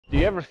Do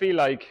you ever feel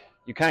like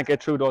you can't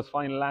get through those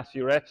final last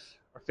few reps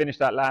or finish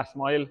that last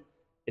mile?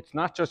 It's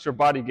not just your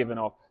body giving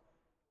up,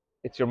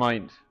 it's your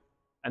mind.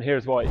 And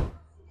here's why.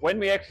 When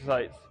we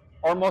exercise,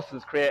 our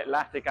muscles create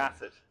lactic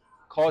acid,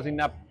 causing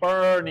that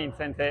burning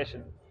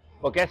sensation.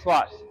 But guess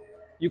what?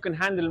 You can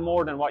handle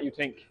more than what you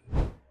think.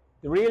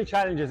 The real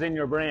challenge is in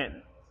your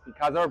brain,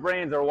 because our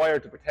brains are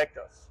wired to protect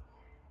us.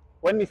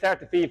 When we start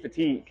to feel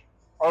fatigue,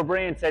 our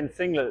brain sends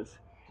signals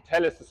to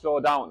tell us to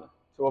slow down,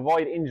 to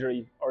avoid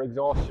injury or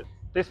exhaustion.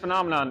 This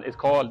phenomenon is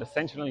called the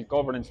sensational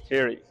governance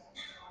theory.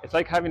 It's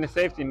like having a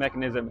safety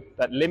mechanism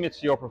that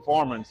limits your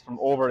performance from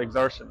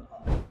overexertion.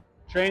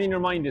 Training your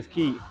mind is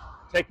key.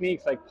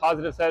 Techniques like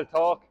positive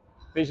self-talk,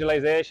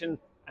 visualization,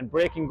 and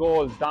breaking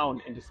goals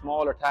down into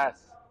smaller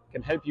tasks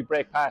can help you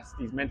break past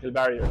these mental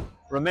barriers.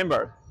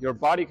 Remember, your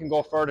body can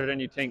go further than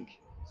you think.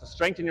 So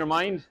strengthen your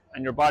mind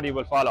and your body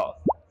will follow.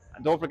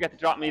 And don't forget to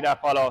drop me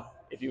that follow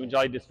if you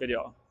enjoyed this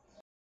video.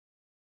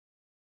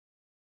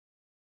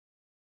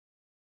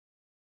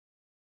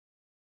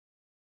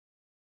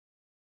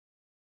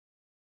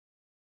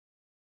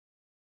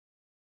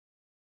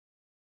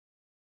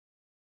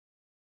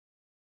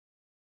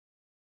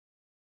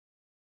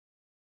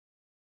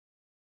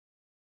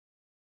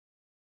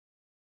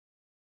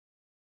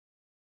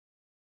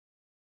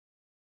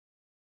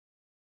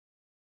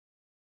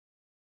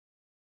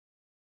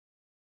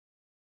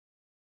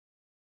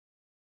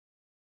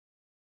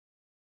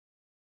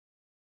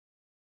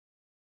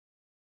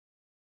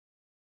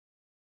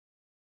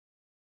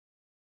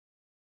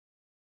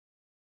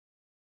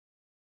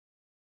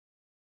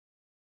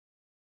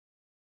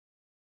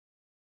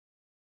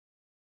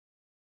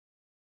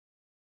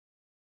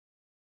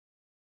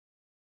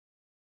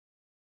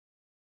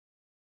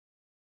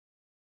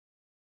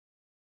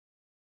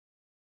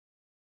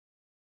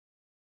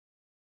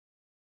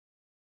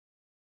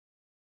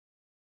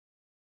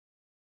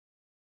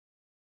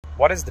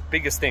 What is the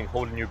biggest thing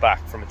holding you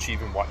back from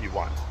achieving what you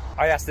want?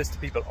 I ask this to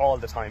people all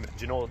the time,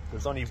 and you know,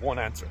 there's only one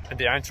answer. And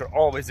the answer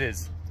always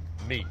is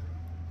me,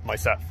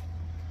 myself.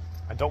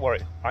 And don't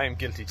worry, I am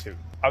guilty too.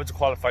 I was a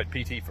qualified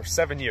PT for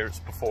 7 years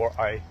before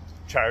I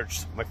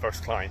charged my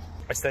first client.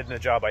 I stayed in a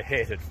job I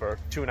hated for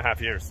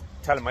 2.5 years,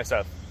 telling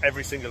myself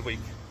every single week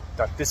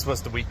that this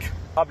was the week.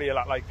 Probably a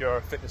lot like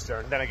your fitness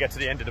journey. Then I get to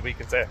the end of the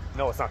week and say,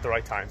 no, it's not the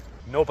right time.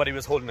 Nobody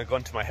was holding a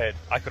gun to my head.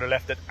 I could have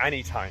left at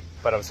any time,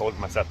 but I was holding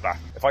myself back.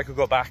 If I could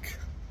go back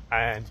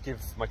and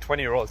give my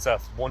 20-year-old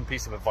self one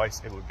piece of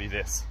advice, it would be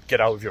this: get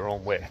out of your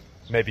own way.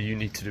 Maybe you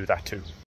need to do that too.